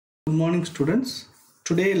Good morning students.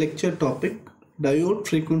 Today lecture topic diode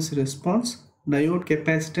frequency response, diode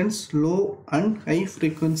capacitance, low and high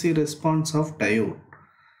frequency response of diode.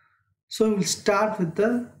 So we'll start with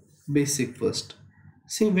the basic first.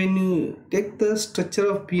 See, when you take the structure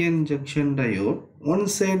of PN junction diode, one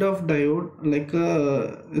side of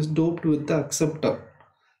diode is doped with the acceptor,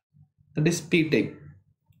 that is P type.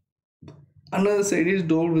 Another side is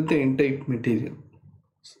doped with the N-type material.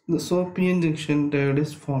 So PN junction diode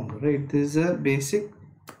is formed, right? This is a basic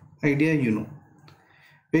idea you know.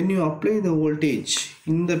 When you apply the voltage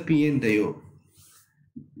in the PN diode,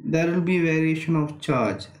 there will be variation of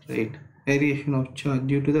charge, right? Variation of charge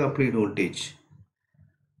due to the applied voltage,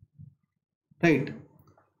 right?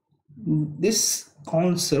 This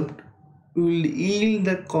concept will yield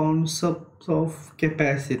the concept of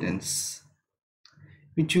capacitance,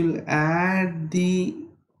 which will add the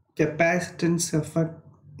capacitance effect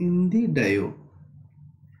in the diode.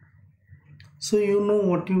 So you know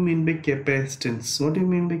what you mean by capacitance. What do you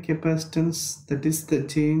mean by capacitance? That is the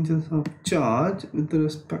changes of charge with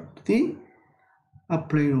respect to the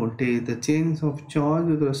applied voltage. The change of charge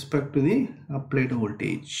with respect to the applied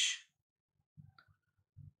voltage.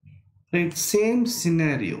 Right, same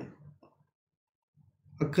scenario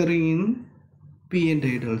occurring in PN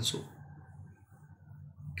diode also.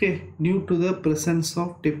 Okay, due to the presence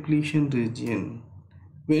of depletion region.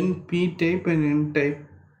 When P type and N type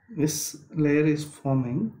layer is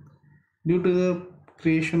forming, due to the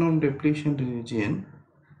creation of depletion region,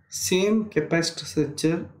 same capacitor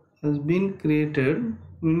structure has been created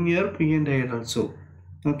in your PN diode also.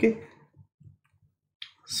 Okay,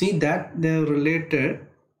 see that they are related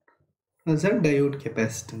as a diode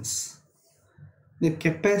capacitance. The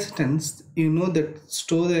capacitance, you know, that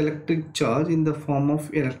store the electric charge in the form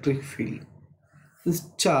of electric field. This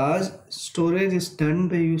charge storage is done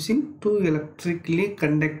by using two electrically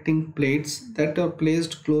conducting plates that are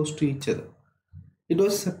placed close to each other. It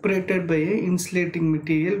was separated by an insulating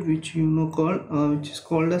material which you know which is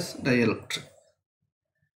called as dielectric.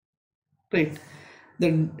 Right.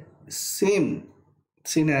 The same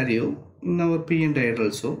scenario in our PN diode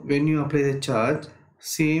also. When you apply the charge,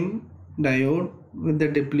 same diode with the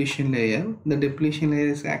depletion layer. The depletion layer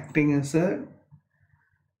is acting as a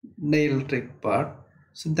dielectric part.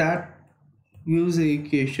 So that gives the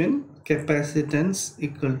equation capacitance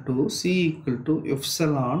equal to C equal to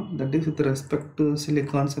epsilon, that is with respect to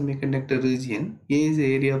silicon semiconductor region. A is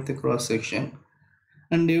the area of the cross section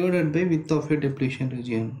and divided by width of a depletion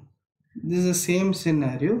region. This is the same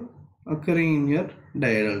scenario occurring in your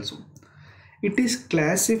diode also. It is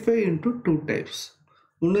classified into two types.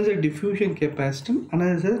 One is a diffusion capacitance,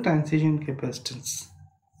 another is a transition capacitance,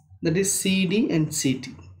 that is CD and CT.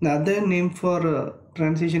 The other name for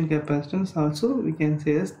transition capacitance also we can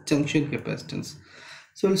say as junction capacitance.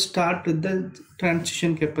 So we'll start with the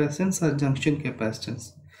transition capacitance or junction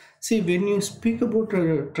capacitance. See, when you speak about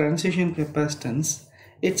transition capacitance,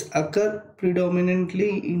 it's occur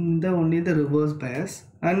predominantly in the only the reverse bias,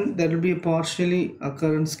 and there will be a partially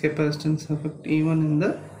occurrence capacitance effect even in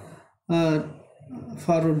the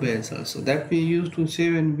forward bias also. That we used to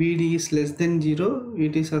say when VD is less than 0,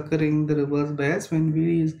 it is occurring in the reverse bias. When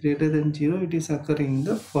VD is greater than 0, it is occurring in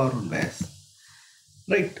the forward bias.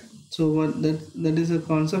 Right. So what that is a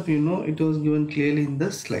concept, you know, it was given clearly in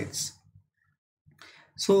the slides.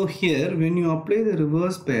 So here when you apply the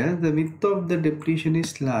reverse bias, the width of the depletion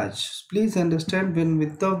is large. Please understand, when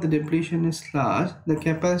width of the depletion is large, the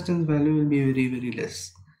capacitance value will be very, very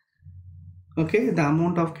less. Okay, the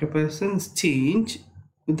amount of capacitance change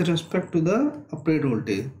with respect to the applied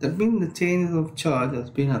voltage. That means the change of charge has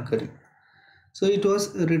been occurring. So it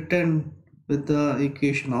was written with the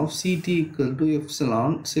equation of CT equal to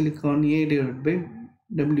epsilon silicon A divided by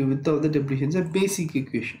W, width of the depletion. It's a basic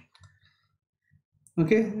equation.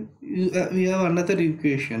 Okay, we have another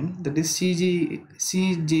equation, that is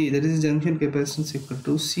CJ, that is junction capacitance equal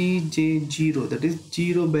to CJ0, that is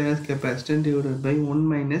zero bias capacitance divided by 1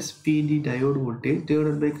 minus PD diode voltage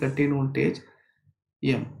divided by cut-in voltage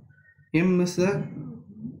M. M is the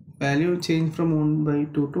value change from 1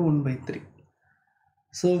 by 2 to 1 by 3.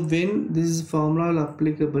 So when this is formula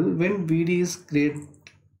applicable, when VD is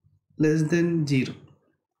less than 0,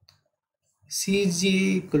 CJ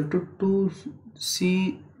equal to 2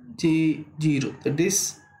 CJ0, that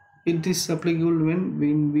is it is applicable when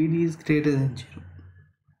VD is greater than 0.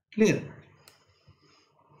 Clear?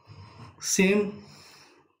 Same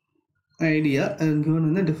idea given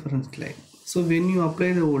in the different slide. So when you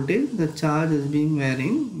apply the voltage, the charge is being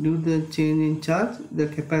varying. Due to the change in charge, the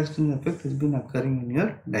capacitance effect has been occurring in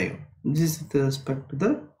your diode. This is with respect to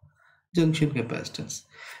the junction capacitance.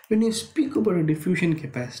 When you speak about a diffusion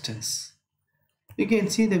capacitance, you can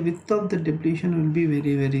see the width of the depletion will be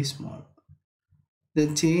very small.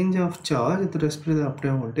 The change of charge with respect to the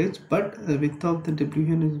uptime voltage, but the width of the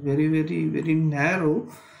depletion is very narrow.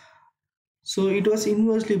 So it was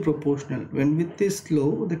inversely proportional. When width is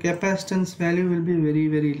low, the capacitance value will be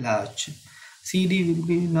very large. CD will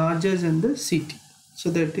be larger than the CT. So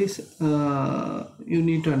that is you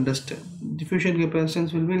need to understand. Diffusion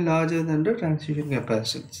capacitance will be larger than the transition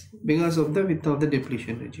capacitance because of the width of the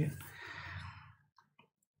depletion region.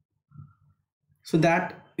 So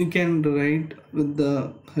that you can write with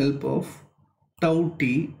the help of tau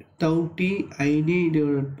t ID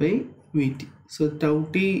divided by Vt. So tau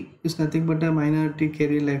t is nothing but a minority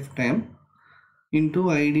carrier lifetime into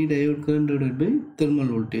ID diode current divided by thermal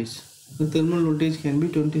voltage. The thermal voltage can be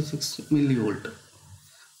 26 millivolt.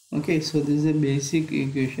 Okay, so this is a basic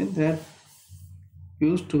equation that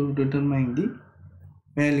used to determine the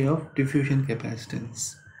value of diffusion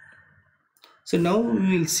capacitance. So now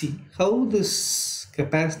we will see how this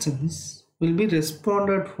capacitance will be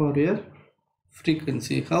responded for your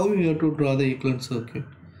frequency, how you have to draw the equivalent circuit.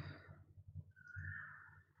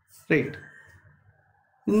 Right.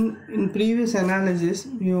 In previous analysis,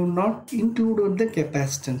 we have not included the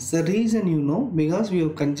capacitance. The reason because we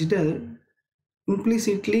have considered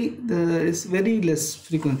implicitly there is very less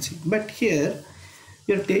frequency. But here,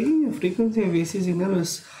 we are taking a frequency of AC signal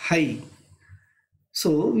is high.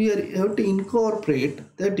 So we have to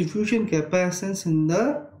incorporate the diffusion capacitance in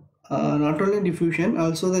the not only diffusion,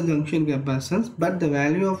 also the junction capacitance, but the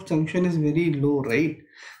value of junction is very low, right?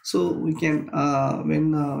 So we can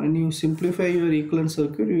when you simplify your equivalent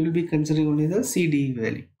circuit, you will be considering only the CD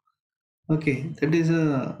value. Okay, that is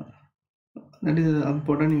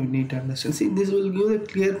important. You need to understand. See, this will give a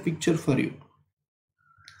clear picture for you.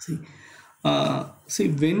 See,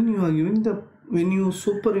 when you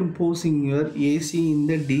superimposing your AC in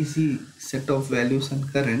the DC set of values and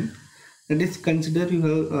current, that is consider you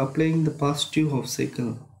are applying the positive half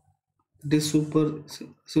cycle. This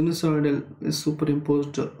sinusoidal is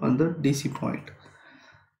superimposed on the DC point.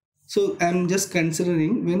 So I am just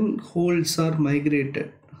considering when holes are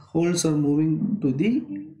migrated, holes are moving to the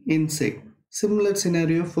inside. Similar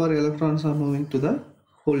scenario for electrons are moving to the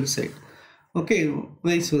hole side. Okay,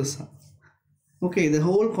 vice versa. Okay, the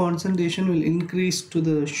whole concentration will increase to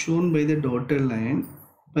the shown by the dotted line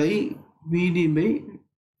by Vd by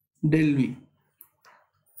del V.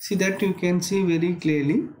 See that you can see very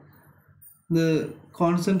clearly the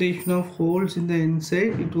concentration of holes in the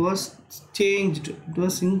inside, it was changed, it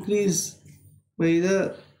was increased by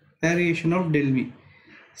the variation of del V.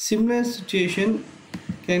 Similar situation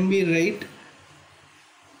can be right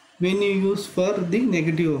when you use for the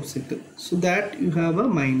negative obstacle, so that you have a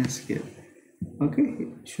minus here. Okay,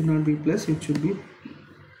 it should not be plus, it should be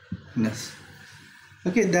minus.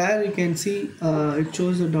 Okay, there you can see it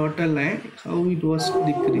shows the dotted line how it was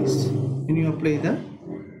decreased when you apply the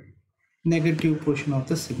negative portion of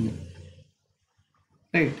the signal.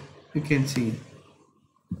 Right, you can see.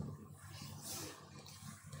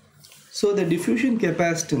 So the diffusion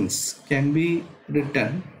capacitance can be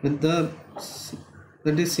written with the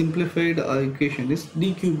simplified equation is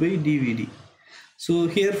dq by dvd. So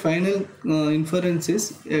here final inference is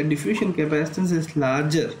diffusion capacitance is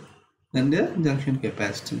larger than the junction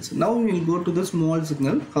capacitance. Now we will go to the small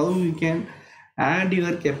signal, how you can add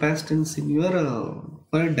your capacitance in your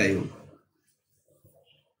for a diode.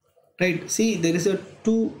 Right, see there is a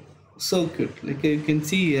two circuit, like you can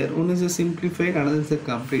see here, one is a simplified, another is a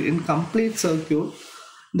complete. In complete circuit,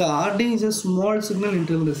 the RD is a small signal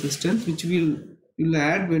internal resistance which will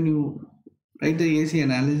add when you write the AC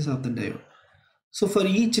analysis of the diode. So for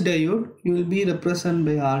each diode you will be represented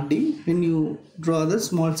by RD when you draw the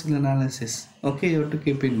small signal analysis. Okay, you have to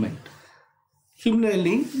keep in mind.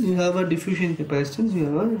 Similarly, you have a diffusion capacitance, you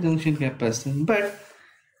have a junction capacitance, but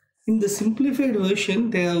in the simplified version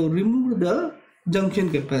they have removed the junction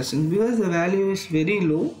capacitance because the value is very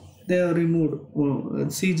low. They have removed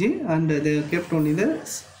CJ and they have kept only the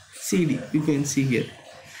CD. You can see here.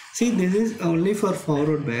 See, this is only for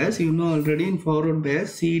forward bias. You know already in forward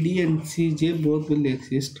bias CD and CJ both will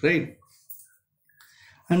exist, right?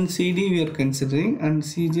 And CD we are considering and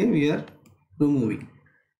CJ we are removing.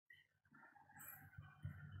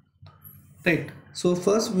 Right. So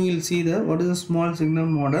first we will see what is the small signal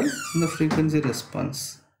model and the frequency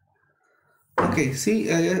response. Okay,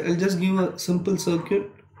 see, I'll just give a simple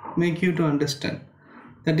circuit, make you to understand.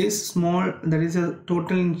 That is small, that is a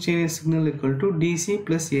total instantaneous signal equal to DC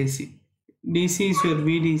plus AC. DC is your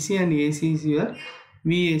VDC and AC is your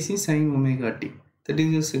VAC sin omega t. That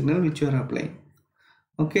is the signal which you are applying.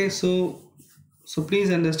 Okay, so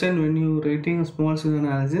please understand, when you rating a small signal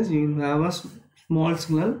analysis, you will have a small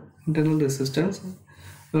signal internal resistance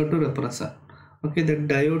you have to represent. Okay, the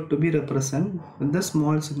diode to be represent with the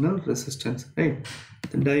small signal resistance, right?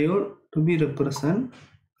 The diode to be represent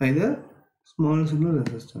by the small signal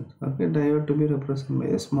resistance. Okay, diode to be represented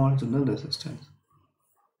by a small signal resistance.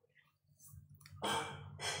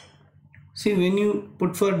 See, when you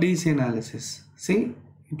put for DC analysis, see,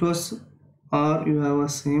 it was R, you have a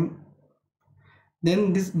same.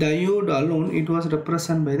 Then this diode alone, it was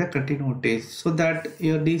represented by the cutting voltage, so that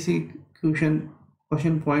your DC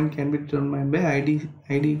quotient point can be determined by ID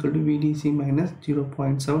equal to VDC minus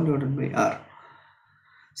 0.7 divided by R.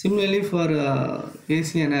 Similarly, for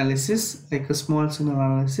AC analysis, like a small signal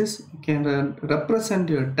analysis, you can represent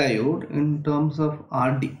your diode in terms of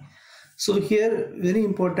RD. So here, very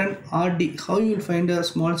important, RD, how you will find a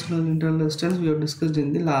small signal internal resistance, we have discussed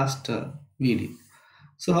in the last video.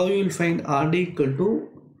 So how you will find RD equal to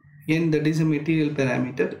N, that is a material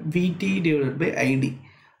parameter, VT divided by ID.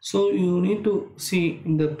 So you need to see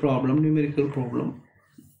in the problem, numerical problem,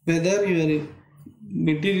 whether your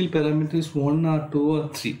material parameter is 1 or 2 or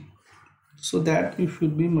 3. So that you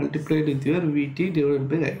should be multiplied with your VT divided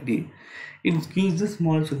by ID. It gives the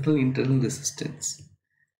small signal internal resistance.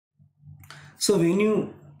 So when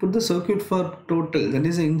you put the circuit for total, that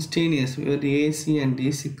is instantaneous, where the AC and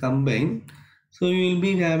DC combine, so you will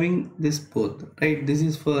be having this both, right? This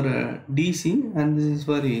is for DC and this is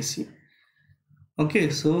for AC.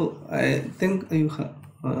 Okay, so I think you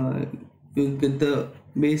get the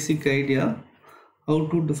basic idea how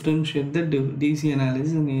to differentiate the DC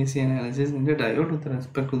analysis and AC analysis in the diode with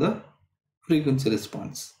respect to the frequency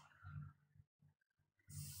response,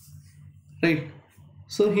 right?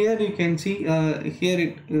 So here you can see, here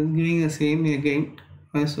it is giving the same again,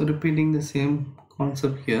 so repeating the same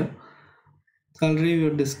concept here. So already we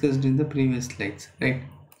have discussed in the previous slides, right?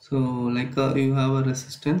 So like you have a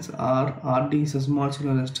resistance R, RD is a small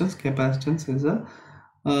signal resistance, capacitance is a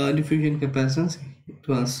diffusion capacitance, it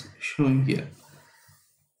was showing here.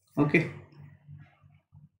 Okay.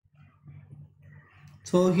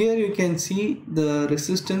 So here you can see the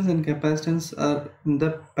resistance and capacitance are in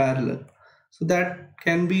the parallel. So that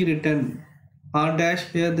can be written R dash,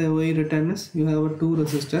 here the way written is, you have a two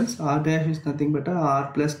resistance, R dash is nothing but a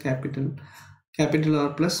R plus capital R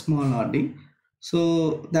plus small rd.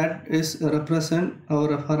 So that is represent,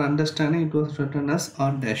 or for understanding it was written as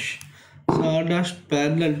R dash. So R dash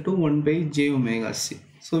parallel to 1 by j omega c.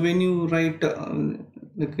 So when you write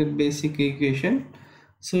like a basic equation,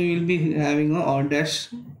 so you will be having a R dash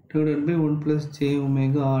divided by 1 plus j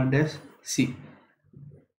omega R dash c.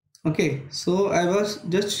 Okay, so I was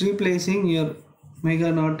just replacing your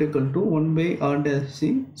omega naught equal to 1 by R dash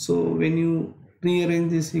c. So when you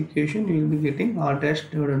rearrange this equation, you will be getting R dash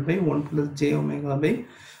divided by 1 plus j omega by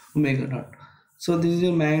omega naught. So this is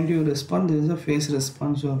a magnitude response, this is a phase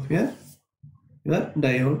response of your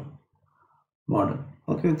diode model.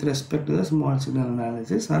 Okay, with respect to the small signal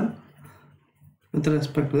analysis and with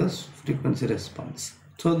respect to the frequency response.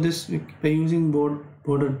 So this, by using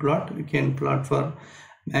border plot, we can plot for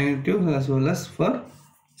magnitude as well as for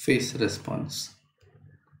phase response,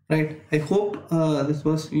 right? I hope this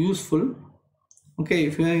was useful. Okay,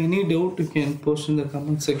 if you have any doubt, you can post in the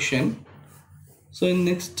comment section. So in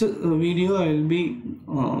next video, we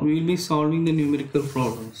will be solving the numerical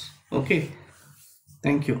problems. Okay,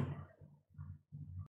 thank you.